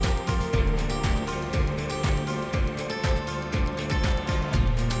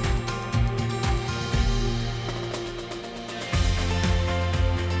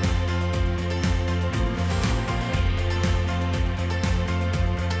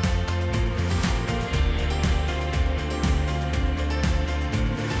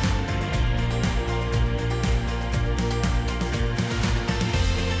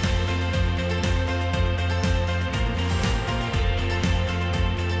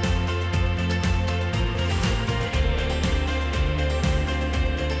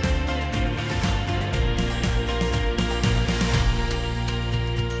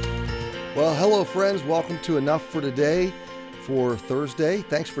Hello, friends. Welcome to Enough for Today for Thursday.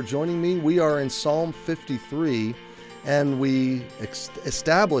 Thanks for joining me. We are in Psalm 53, and we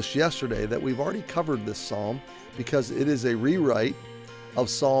established yesterday that we've already covered this psalm because it is a rewrite of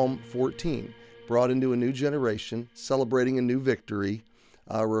Psalm 14, brought into a new generation, celebrating a new victory,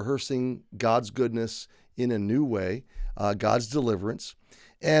 rehearsing God's goodness in a new way, God's deliverance.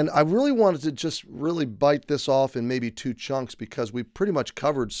 And I really wanted to just really bite this off in maybe two chunks because we pretty much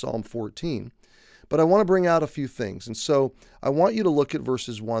covered Psalm 14. But I want to bring out a few things. And so I want you to look at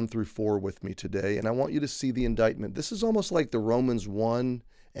verses 1 through 4 with me today, and I want you to see the indictment. This is almost like the Romans 1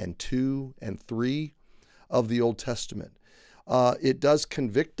 and 2 and 3 of the Old Testament. It does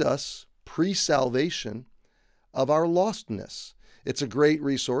convict us pre-salvation of our lostness. It's a great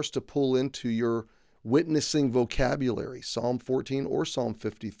resource to pull into your witnessing vocabulary, Psalm 14 or Psalm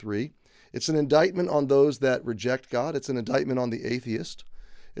 53. It's an indictment on those that reject God. It's an indictment on the atheist.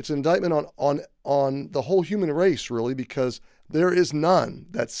 It's an indictment on the whole human race, really, because there is none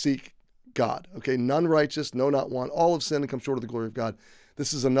that seek God. Okay, none righteous, no, not one. All have sinned and come short of the glory of God.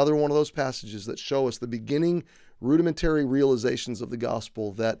 This is another one of those passages that show us the beginning rudimentary realizations of the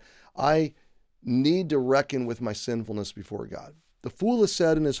gospel that I need to reckon with my sinfulness before God. The fool has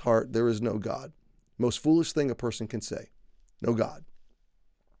said in his heart, there is no God. Most foolish thing a person can say, no God.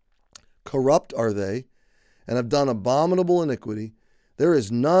 Corrupt are they, and have done abominable iniquity. There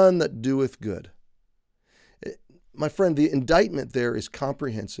is none that doeth good. My friend, the indictment there is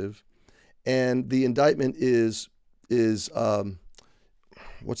comprehensive, and the indictment is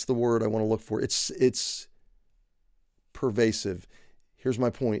what's the word I want to look for? It's pervasive. Here's my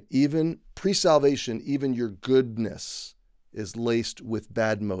point. Even pre-salvation, even your goodness is laced with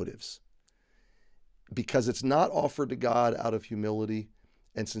bad motives, because it's not offered to God out of humility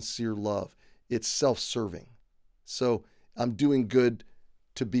and sincere love. It's self-serving. So I'm doing good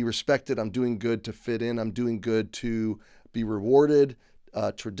to be respected. I'm doing good to fit in. I'm doing good to be rewarded.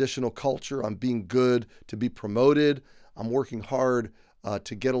 Traditional culture. I'm being good to be promoted. I'm working hard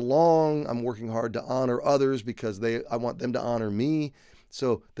to get along. I'm working hard to honor others because I want them to honor me.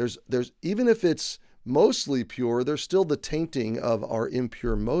 So there's even if it's mostly pure, there's still the tainting of our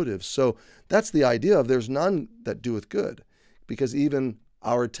impure motives. So that's the idea of there's none that doeth good, because even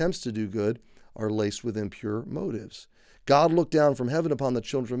our attempts to do good are laced with impure motives. God looked down from heaven upon the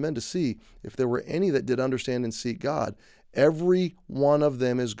children of men to see if there were any that did understand and seek God. Every one of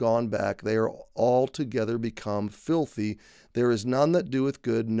them is gone back. They are altogether become filthy. There is none that doeth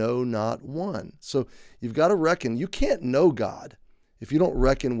good, no, not one. So you've got to reckon. You can't know God if you don't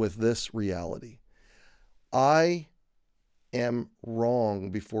reckon with this reality. I am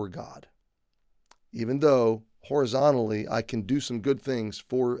wrong before God. Even though horizontally I can do some good things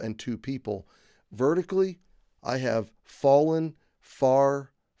for and to people, vertically I have fallen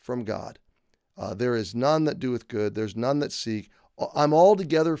far from God. There is none that doeth good. There's none that seek. I'm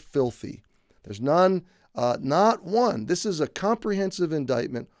altogether filthy. There's none, not one. This is a comprehensive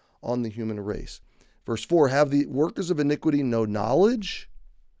indictment on the human race. Verse 4, have the workers of iniquity no knowledge?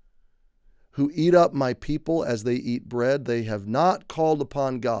 Who eat up my people as they eat bread, they have not called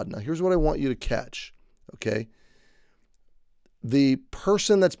upon God. Now, here's what I want you to catch, okay? The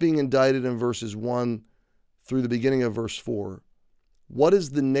person that's being indicted in verses 1 through the beginning of verse 4, what is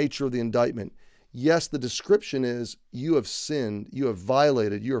the nature of the indictment? Yes, the description is you have sinned, you have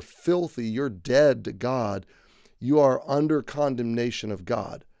violated, you're filthy, you're dead to God, you are under condemnation of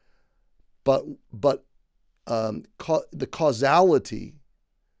God. But the causality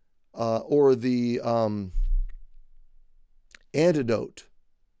or the antidote.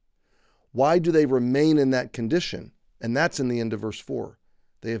 Why do they remain in that condition? And that's in the end of verse 4.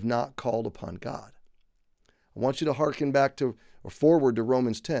 They have not called upon God. I want you to hearken back to or forward to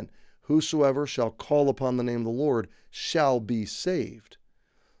Romans 10. Whosoever shall call upon the name of the Lord shall be saved.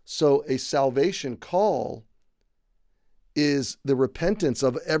 So a salvation call is the repentance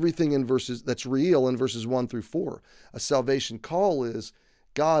of everything in verses that's real in verses 1 through 4. A salvation call is,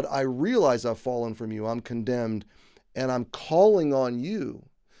 God, I realize I've fallen from you. I'm condemned, and I'm calling on you.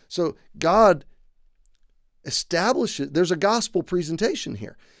 So God establishes, there's a gospel presentation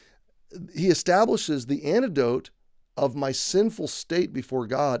here. He establishes the antidote of my sinful state before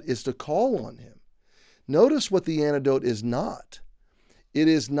God is to call on him. Notice what the antidote is not. It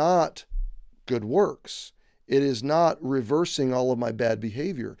is not good works. It is not reversing all of my bad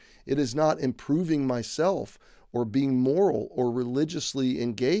behavior. It is not improving myself or being moral or religiously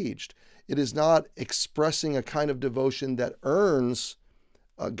engaged. It is not expressing a kind of devotion that earns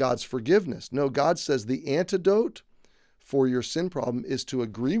God's forgiveness. No, God says the antidote for your sin problem is to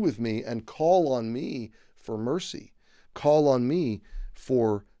agree with me and call on me for mercy. Call on me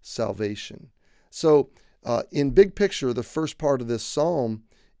for salvation. So in big picture, the first part of this psalm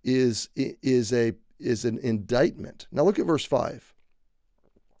is an indictment. Now look at verse 5.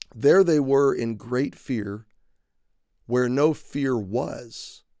 There they were in great fear, where no fear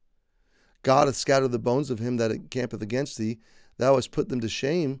was. God hath scattered the bones of him that encampeth against thee. Thou hast put them to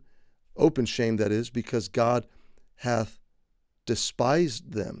shame, open shame that is, because God hath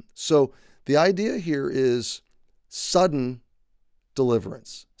despised them. So the idea here is sudden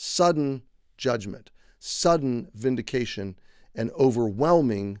deliverance, sudden judgment, sudden vindication, and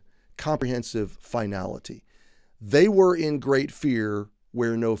overwhelming, comprehensive finality. They were in great fear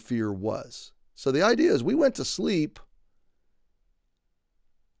where no fear was. So the idea is we went to sleep,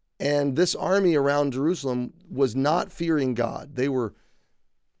 and this army around Jerusalem was not fearing God. They were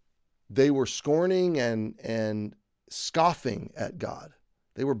scorning and scoffing at God.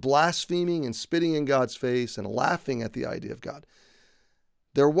 They were blaspheming and spitting in God's face and laughing at the idea of God.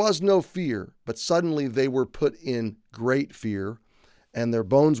 There was no fear, but suddenly they were put in great fear, and their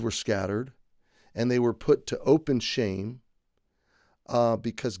bones were scattered, and they were put to open shame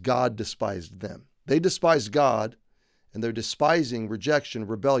because God despised them. They despised God, and their despising, rejection,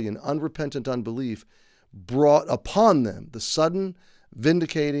 rebellion, unrepentant unbelief brought upon them the sudden,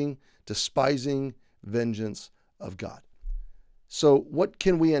 vindicating, despising vengeance of God. So what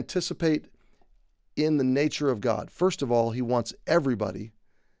can we anticipate in the nature of God? First of all, he wants everybody,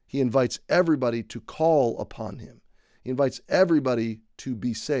 he invites everybody to call upon him. He invites everybody to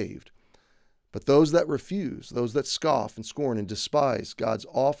be saved. But those that refuse, those that scoff and scorn and despise God's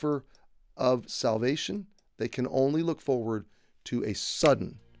offer of salvation, they can only look forward to a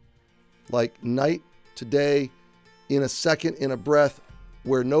sudden, like night to day, in a second, in a breath,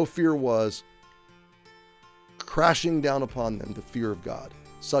 where no fear was, crashing down upon them the fear of God,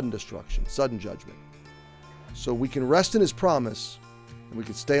 sudden destruction, sudden judgment. So we can rest in his promise, and we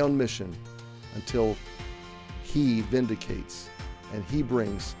can stay on mission until he vindicates and he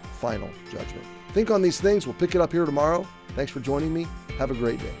brings final judgment. Think on these things. We'll pick it up here tomorrow. Thanks for joining me. Have a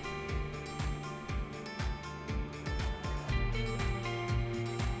great day.